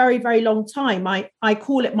it a very, very long time. I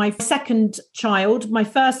call it my second child. My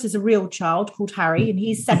first is a real child called Harry, and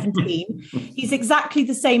he's 17. He's exactly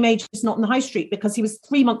the same age as Not on the High Street because he was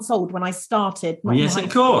 3 months old when I started. Yes, of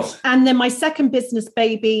course. And then my second business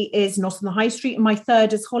baby is Not on the High Street, and my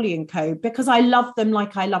third is Holly & Co. because I love them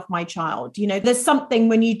like I love my child. There's something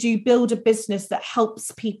when you do build a business that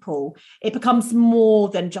helps people, it becomes more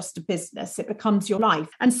than just a business. It becomes your life.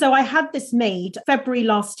 And so I had this made February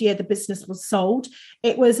last year. The business was sold.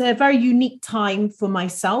 It was a very unique time for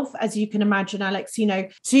myself, as you can imagine, Alex,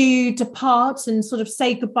 to depart and sort of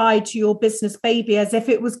say goodbye to your business baby as if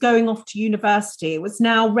it was going off to university. It was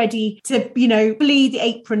now ready to, bleed the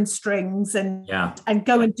apron strings and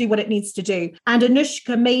go and do what it needs to do. And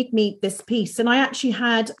Anushka made me this piece. And I actually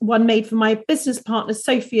had one made for my business partner,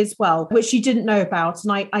 Sophie, as well, which she didn't know about.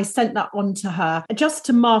 And I sent that on to her just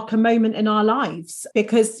to mark a moment in our lives,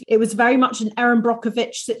 because it was very much an Erin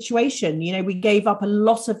Brockovich situation. We gave up a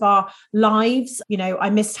lot of our lives. I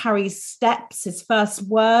missed Harry's steps, his first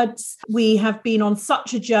words. We have been on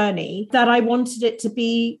such a journey that I wanted it to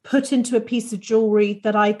be put into a piece of jewelry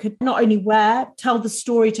that I could not only wear, tell the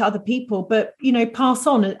story to other people, but, pass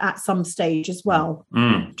on at some stage as well.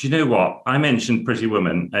 Do you know what? I mentioned Pretty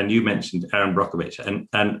Woman and you mentioned Erin Brockovich, and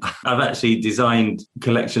I've actually designed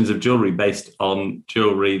collections of jewelry based on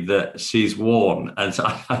jewelry that she's worn. And so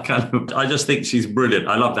I just think she's brilliant.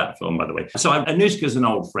 I love that film, by the way. So Anushka's an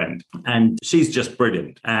old friend and she's just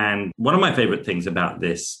brilliant. And one of my favorite things about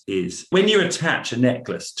this is when you attach a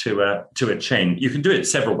necklace to a chain, you can do it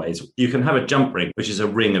several ways. You can have a jump ring, which is a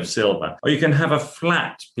ring of silver, or you can have a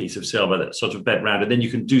flat piece of silver that's sort of bent round, and then you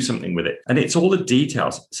can do something with it. And it's all the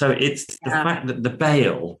details. So it's the fact that the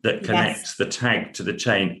bail that connects the tag to the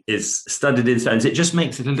chain is studded in stones. It just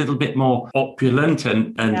makes it a little bit more opulent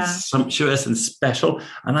and sumptuous and special.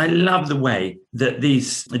 And I love the way that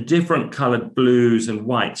these different coloured blues and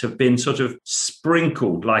whites have been sort of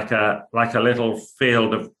sprinkled like a little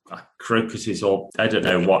field of crocuses, or I don't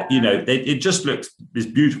know what, it just looks, it's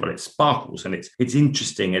beautiful. It sparkles and it's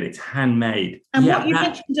interesting and it's handmade. And what you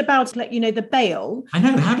mentioned about, the bail. I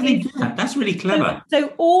know, how do they do that? That's really clever.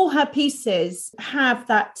 So all her pieces have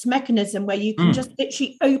that mechanism where you can just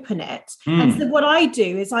literally open it. And so what I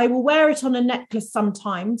do is I will wear it on a necklace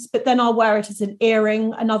sometimes, but then I'll wear it as an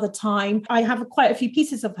earring another time. I have quite a few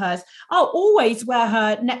pieces of hers. I'll always wear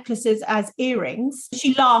her necklaces as earrings.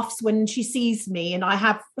 She laughs when she sees me and I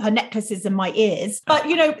have her necklaces in my ears. But,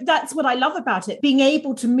 that's what I love about it. Being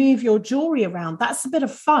able to move your jewelry around, that's a bit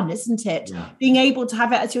of fun, isn't it? Yeah. Being able to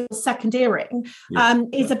have it as your second earring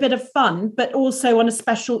is a bit of fun, but also on a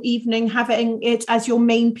special evening, having it as your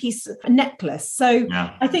main piece of necklace. So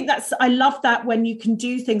I think I love that when you can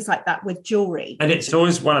do things like that with jewelry. And it's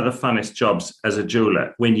always one of the funnest jobs as a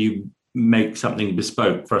jeweler when you make something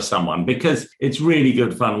bespoke for someone, because it's really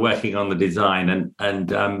good fun working on the design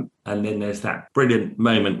and And then there's that brilliant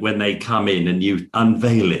moment when they come in and you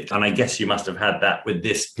unveil it. And I guess you must have had that with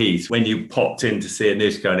this piece when you popped in to see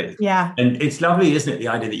Anushka. And it's lovely, isn't it? The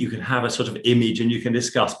idea that you can have a sort of image and you can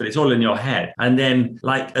discuss, but it's all in your head. And then,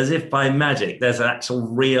 like as if by magic, there's an actual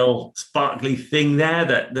real sparkly thing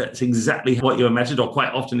there that's exactly what you imagined, or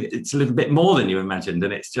quite often it's a little bit more than you imagined.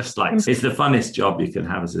 And it's just like, it's the funnest job you can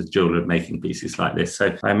have as a jeweler, making pieces like this.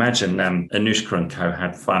 So I imagine Anushka & Co.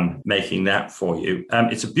 had fun making that for you.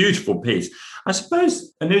 It's a beautiful piece. I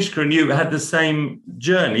suppose Anushka and you had the same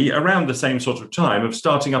journey around the same sort of time of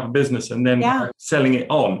starting up a business and then selling it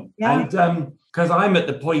on. Yeah. And because I'm at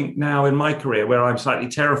the point now in my career where I'm slightly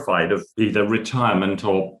terrified of either retirement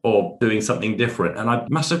or doing something different. And I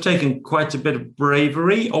must have taken quite a bit of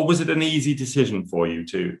bravery, or was it an easy decision for you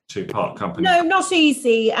to part company? No, not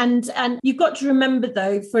easy. And you've got to remember,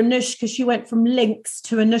 though, for Anushka, she went from Lynx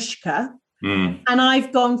to Anushka. And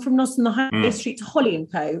I've gone from High Street to Holly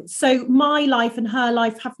 & Co. So my life and her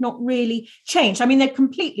life have not really changed. I mean, they've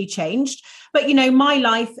completely changed. But, you know, my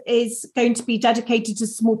life is going to be dedicated to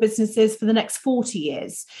small businesses for the next 40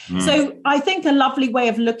 years. So I think a lovely way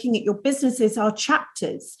of looking at your businesses are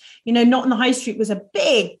chapters. You know, Not on the High Street was a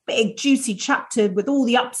big, juicy chapter with all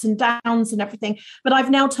the ups and downs and everything. But I've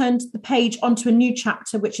now turned the page onto a new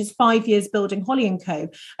chapter, which is 5 years building Holly & Co.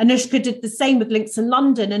 Anushka did the same with Lynx in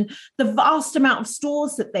London, and the vast amount of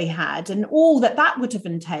stores that they had and all that would have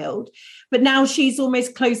entailed. But now she's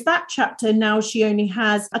almost closed that chapter. Now she only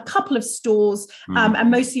has a couple of stores and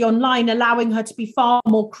mostly online, allowing her to be far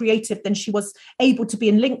more creative than she was able to be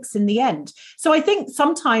in Lynx in the end. So I think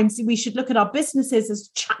sometimes we should look at our businesses as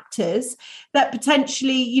chapters that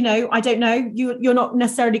potentially, you know, I don't know, you're not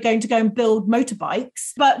necessarily going to go and build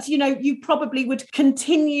motorbikes, but, you know, you probably would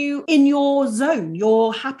continue in your zone,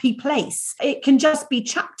 your happy place. It can just be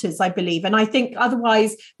chapters, I believe. And I think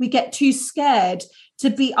otherwise we get too scared to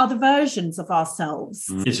be other versions of ourselves.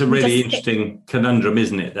 It's a really interesting conundrum,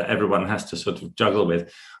 isn't it, that everyone has to sort of juggle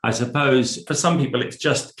with. I suppose for some people, it's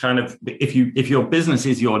just kind of, if your business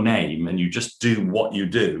is your name and you just do what you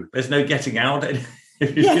do, there's no getting out.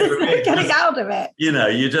 Getting out of it. You know,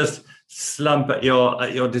 you just slump at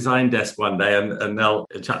your design desk one day and they'll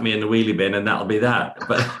chuck me in the wheelie bin and that'll be that.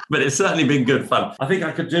 But it's certainly been good fun. I think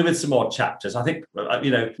I could do with some more chapters. I think,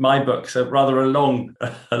 you know, my books are rather a long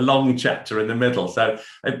chapter in the middle. So,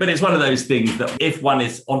 but it's one of those things that if one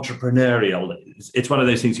is entrepreneurial, it's one of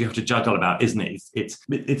those things you have to juggle about, isn't it?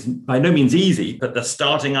 It's by no means easy, but the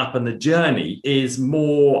starting up and the journey is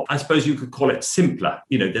more, I suppose you could call it simpler.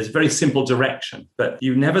 You know, there's a very simple direction, but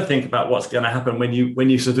you never think about what's going to happen when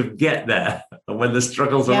you sort of get there and when the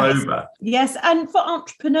struggles are over. Yes. And for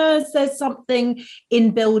entrepreneurs, there's something in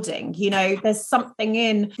building, you know, there's something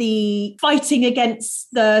in the fighting against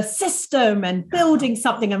the system and building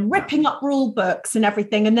something and ripping up rule books and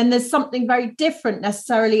everything. And then there's something very different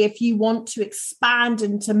necessarily if you want to expand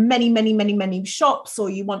into many shops, or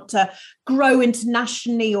you want to grow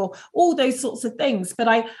internationally, or all those sorts of things. But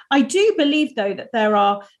I do believe, though, that there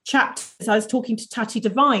are chapters. I was talking to Tati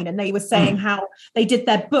Devine and they were saying how they did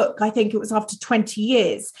their book, I think it was after 20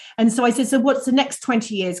 years. And so I said, so what's the next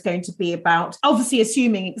 20 years going to be about? Obviously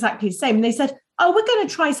assuming exactly the same. And they said, oh, we're going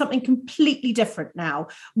to try something completely different now.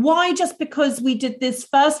 Why, just because we did this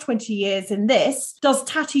first 20 years in this, does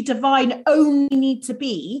Tati Devine only need to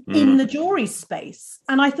be in the jewelry space?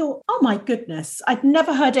 And I thought, oh my goodness, I'd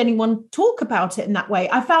never heard anyone talk about it in that way.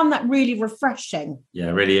 I found that really refreshing. Yeah,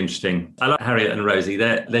 really interesting. I love Harriet and Rosie.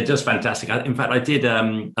 They're just fantastic. In fact, I did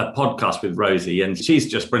a podcast with Rosie and she's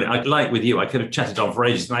just brilliant. Like with you, I could have chatted on for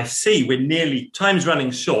ages. And I see time's running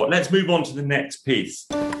short. Let's move on to the next piece.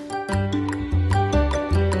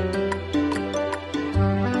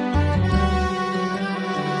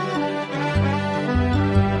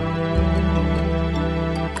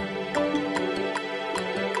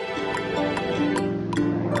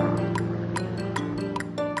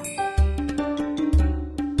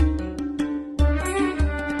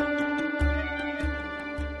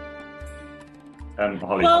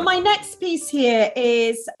 Well, my next piece here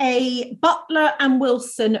is a Butler and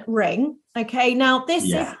Wilson ring. Okay, now this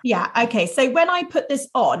is, okay. So when I put this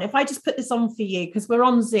on, if I just put this on for you, because we're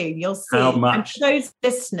on Zoom, you'll see. How much? And for those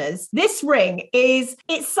listeners, this ring it's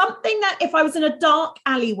something that if I was in a dark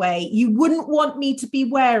alleyway, you wouldn't want me to be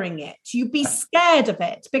wearing it. You'd be scared of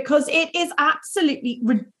it because it is absolutely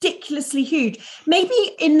ridiculously huge.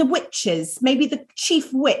 Maybe in the witches, maybe the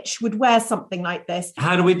chief witch would wear something like this.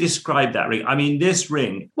 How do we describe that ring? I mean, this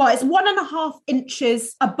ring. Well, it's 1.5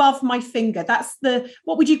 inches above my finger. That's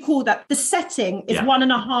what would you call that? The setting is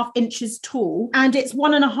 1.5 inches tall and it's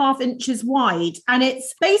 1.5 inches wide. And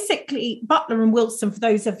it's basically Butler and Wilson, for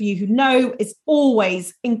those of you who know, is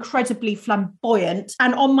always incredibly flamboyant.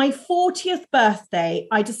 And on my 40th birthday,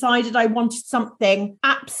 I decided I wanted something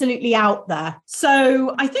absolutely out there.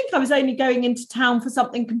 So I think I was only going into town for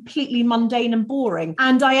something completely mundane and boring.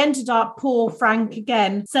 And I ended up, poor Frank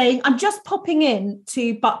again, saying, I'm just popping in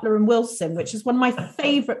to Butler and Wilson, which is one of my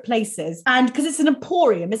favorite places. And because it's an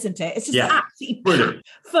emporium, isn't it? It's just absolutely brilliant,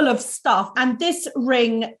 full of stuff. And this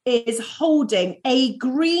ring is holding a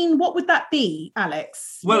green, what would that be,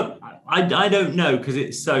 Alex? Well, I don't know because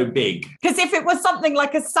it's so big. Because if it was something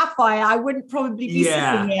like a sapphire, I wouldn't probably be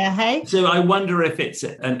sitting here, hey? So I wonder if it's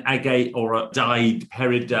an agate or a dyed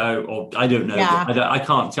peridot, or I don't know. Yeah. I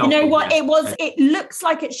can't tell. You know what? It looks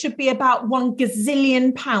like it should be about £1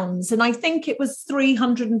 gazillion, and I think it was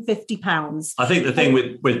 £350. I think the thing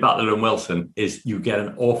with Butler and Wilson is you get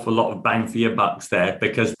an awful lot of bang for your bucks there,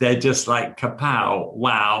 because they're just like kapow,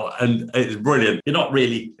 wow, and it's brilliant. You're not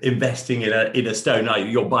really investing in a stone, are you?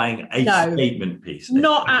 You're buying a statement piece.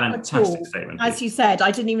 Not at all. As you said,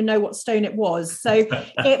 I didn't even know what stone it was. So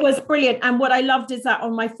it was brilliant. And what I loved is that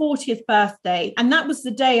on my 40th birthday, and that was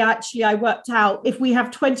the day actually I worked out, if we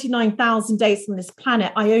have 29,000 days on this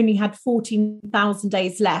planet, I only had 14,000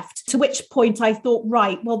 days left. To which point I thought,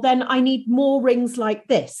 right, well, then I need more rings like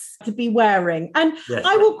this to be wearing. And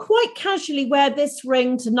I will quite casually wear this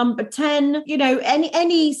ring to number 10, you know,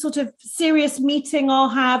 any sort of serious meeting I'll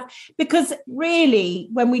have, because really,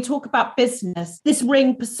 when we talk about business, this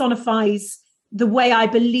ring personifies the way I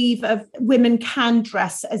believe of women can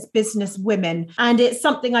dress as business women. And it's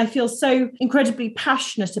something I feel so incredibly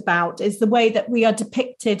passionate about, is the way that we are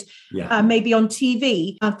depicted maybe on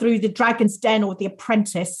TV through The Dragon's Den or The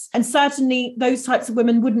Apprentice. And certainly those types of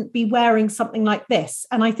women wouldn't be wearing something like this.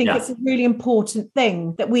 And I think it's a really important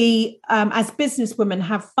thing that we, as businesswomen,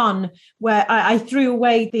 have fun, where I threw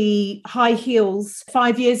away the high heels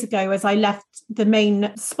 5 years ago as I left the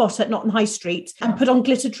main spot at Nottingham High Street and put on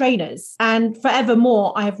glitter trainers. And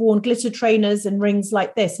forevermore, I have worn glitter trainers and rings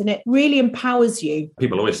like this, and it really empowers you.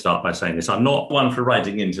 People always start by saying this. I'm not one for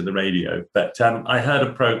writing into the radio, but I heard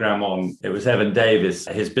a program on, it was Evan Davis,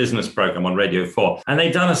 his business program on Radio 4, and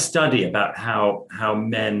they'd done a study about how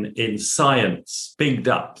men in science bigged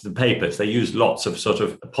up the papers. They used lots of sort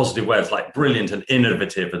of positive words like brilliant and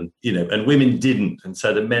innovative, and, you know, and women didn't. And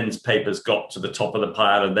so the men's papers got to the top of the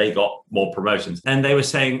pile and they got more promotions. And they were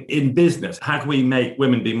saying, in business, how can we make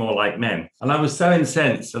women be more like men? And I was so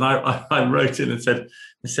incensed, and I wrote in and said,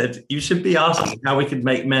 you should be asking how we could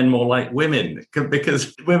make men more like women,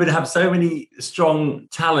 because women have so many strong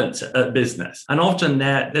talents at business. And often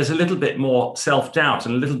there's a little bit more self-doubt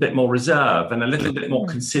and a little bit more reserve and a little bit more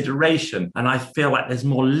consideration. And I feel like there's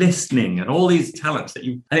more listening and all these talents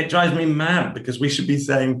and it drives me mad, because we should be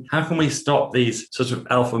saying, how can we stop these sort of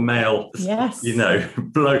alpha male,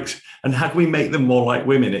 blokes, and how can we make them more like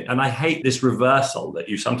women? And I hate this reversal that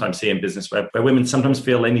you sometimes see in business where women sometimes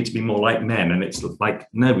feel they need to be more like men. And it's like,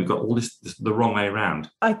 no, we've got all this the wrong way around.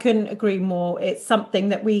 I couldn't agree more. It's something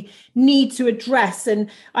that we need to address. And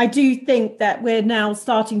I do think that we're now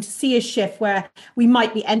starting to see a shift where we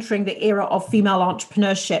might be entering the era of female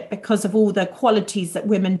entrepreneurship because of all the qualities that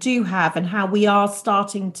women do have, and how we are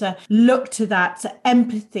starting to look to that, to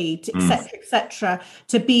empathy, to et cetera,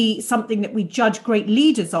 to be something that we judge great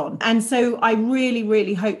leaders on. And so I really,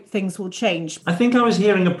 really hope things will change. I think I was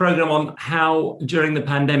hearing a program on how during the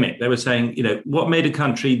pandemic, they were saying, you know, what made a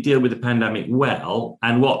country deal with the pandemic well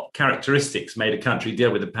and what characteristics made a country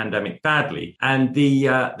deal with the pandemic badly. And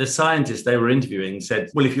the scientists they were interviewing said,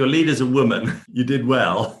 well, if your leader's a woman, you did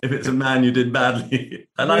well. If it's a man, you did badly.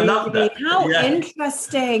 And really? I love that. How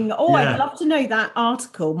interesting. Oh, I'd love to know that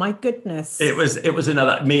article. My goodness. It was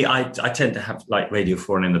another, I tend to have like Radio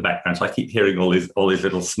 4 in the background, so I keep hearing all these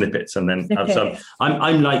little snippets, and then have some.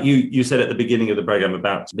 I'm like you said at the beginning of the program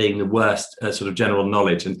about being the worst sort of general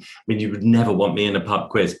knowledge. And I mean, you would never want me in a pub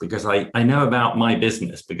quiz, because I know about my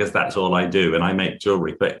business, because that's all I do, and I make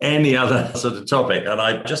jewelry. But any other sort of topic, and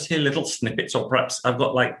I just hear little snippets, or perhaps I've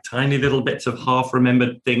got like tiny little bits of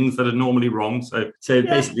half-remembered things that are normally wrong. So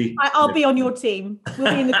basically, I'll be on your team.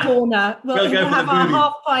 We'll be in the corner. We'll have our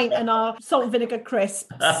half pint and our salt and vinegar crisps.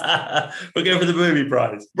 We'll go for the booby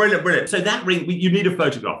prize. Brilliant. So that ring, you need a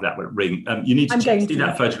photograph of that ring. You need to see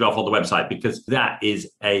that photograph on the website, because that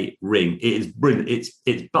is a ring. It is brilliant.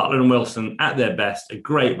 It's Butler and Wilson at their best, a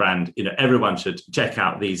great brand. You know, everyone should check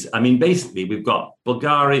out these. I mean, basically, we've got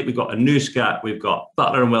Bulgari, we've got Anushka, we've got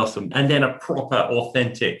Butler and Wilson, and then a proper,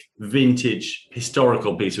 authentic, vintage,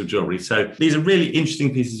 historical piece of jewellery. So these are really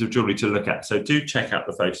interesting pieces of jewellery to look at. So do check out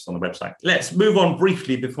the photos on the website. Let's move on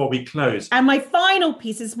briefly before we close. And my final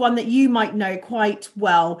piece is one that you might know quite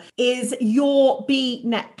well, is your bee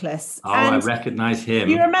necklace. Oh, and I recognise him.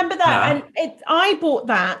 You remember that? Yeah. And I bought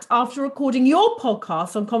that after recording your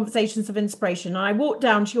podcast on Conversations of Inspiration. And I walked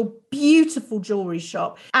down to your beautiful jewelry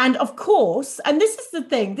shop. And of course, and this is the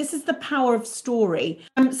thing, this is the power of story.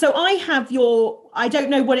 So I have I don't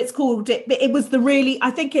know what it's called, but it was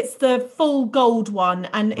I think it's the full gold one,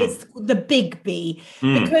 and it's the big bee.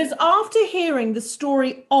 Because after hearing the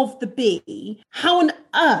story of the bee, how on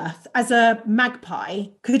earth, as a magpie,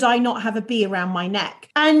 could I not have a bee around my neck?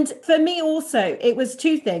 And for me also, it was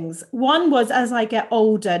two things. One was, as I get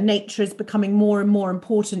older, nature is becoming more and more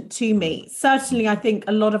important to me. Certainly, I think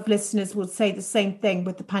a lot of listeners will say the same thing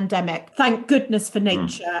with the pandemic. Thank goodness for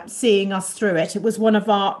nature seeing us through it. It was one of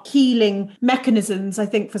our healing mechanisms, I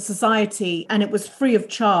think, for society, and it was free of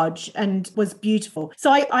charge and was beautiful.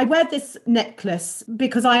 So I wear this necklace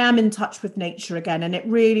because I am in touch with nature again, and it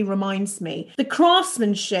really reminds me. The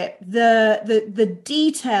craftsmanship, the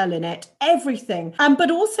detail in it, everything. But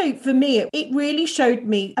also for me, it really showed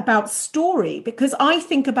me about story, because I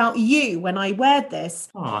think about you when I wear this.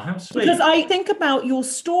 Oh, how sweet. Because I think about your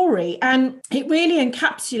story, and it really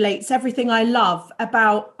encapsulates everything I love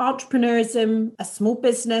about entrepreneurism, a small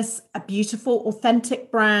business, a beautiful,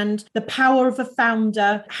 authentic brand, the power of a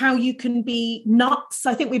founder, how you can be nuts.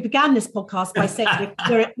 I think we began this podcast by saying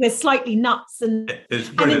we're slightly nuts and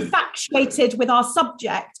infatuated with our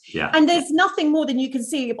subject. Yeah. And there's nothing more than you can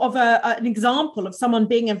see of an example of someone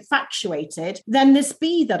being infatuated than this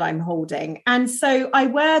bee that I'm holding. And so I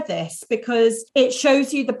wear this because it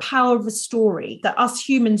shows you the power of a story, that us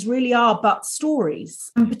humans really are but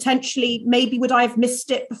stories. And potentially, maybe would I have missed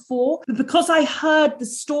it before? But because I heard the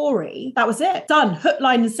story, that was it. Done. Hook,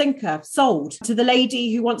 line and sinker. Sold to the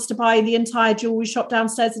lady who wants to buy the entire jewelry shop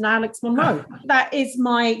downstairs in Alex Monroe. That is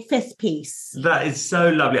my fifth piece. That is so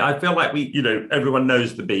lovely. I feel like everyone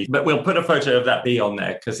knows the bee, but we'll put a photo of that bee on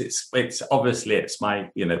there because it's obviously it's my,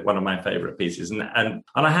 one of my favorite pieces. And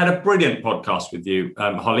I had a brilliant podcast with you,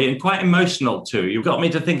 Holly, and quite emotional too. You got me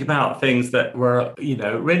to think about things that were,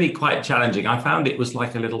 really quite challenging. I found it was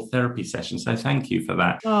like a little therapy session. So thank you for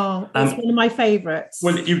that. Oh, it's one of my favorites.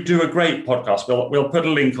 Well, you do a great podcast. We'll put a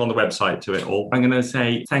link on the website to it all. I'm going to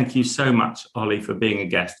say thank you so much, Holly, for being a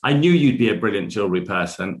guest. I knew you'd be a brilliant jewelry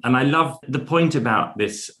person. And I love the point about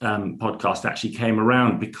this podcast actually came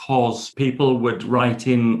around because people would write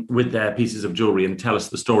in with their pieces of jewelry and tell us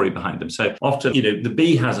the story behind them. So often, the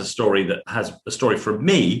bee has a story that has a story from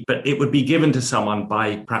me, but it would be given to someone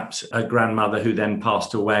by perhaps a grandmother who then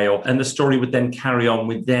passed away, and the story would then carry on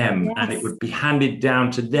with them. Yes. And it would be handed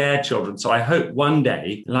down to their children. So I hope one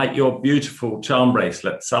day, like your beautiful charm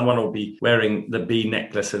bracelet, someone will be wearing the bee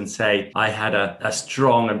necklace and say, I had a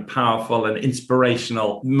strong and powerful and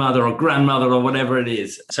inspirational mother or grandmother or whatever it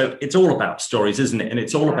is. So it's all about stories, isn't it? And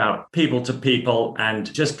it's all about people to people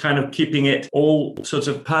and just kind of keeping it all sort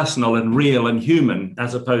of personal and real and human,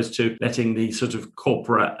 as opposed to letting the sort of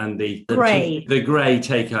corporate and the grey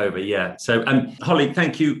take over. Yeah. So, Holly,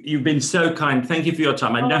 thank you. You've been so kind. Thank you for your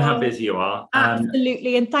time. I know how busy you are.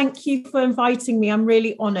 Absolutely. And thank you for inviting me. I'm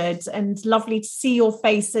really honoured and lovely to see your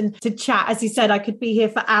face and to chat. As you said, I could be here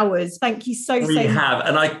for hours. Thank you so much. We have.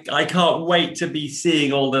 And I can't wait to be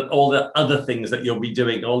seeing all the other things that you'll be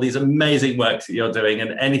doing, all these amazing works that you're doing,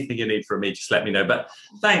 and anything you need from me, just let me know. But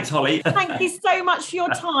thanks, Holly. Thank you so much for your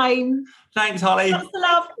time. Thanks, Holly. Lots of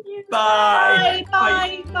love. Bye.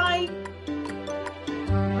 Bye. Bye. Bye.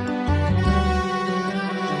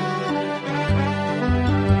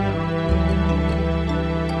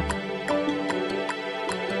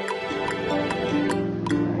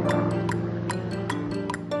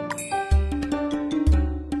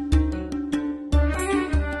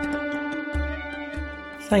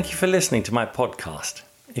 Thank you for listening to my podcast.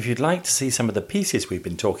 If you'd like to see some of the pieces we've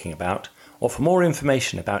been talking about, or for more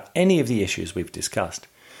information about any of the issues we've discussed,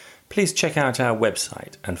 please check out our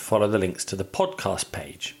website and follow the links to the podcast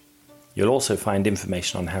page. You'll also find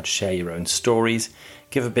information on how to share your own stories,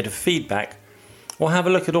 give a bit of feedback, or have a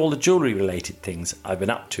look at all the jewellery related things I've been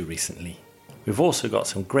up to recently. We've also got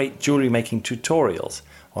some great jewellery making tutorials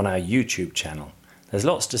on our YouTube channel. There's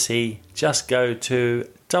lots to see. Just go to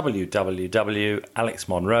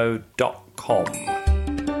www.alexmonroe.com.